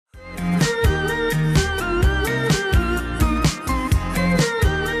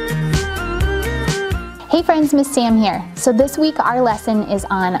Hey friends, Miss Sam here. So this week our lesson is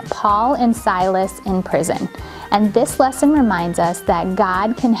on Paul and Silas in prison. And this lesson reminds us that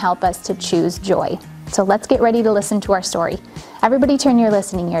God can help us to choose joy. So let's get ready to listen to our story. Everybody turn your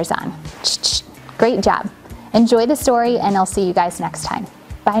listening ears on. Great job. Enjoy the story and I'll see you guys next time.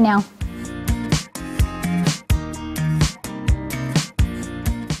 Bye now.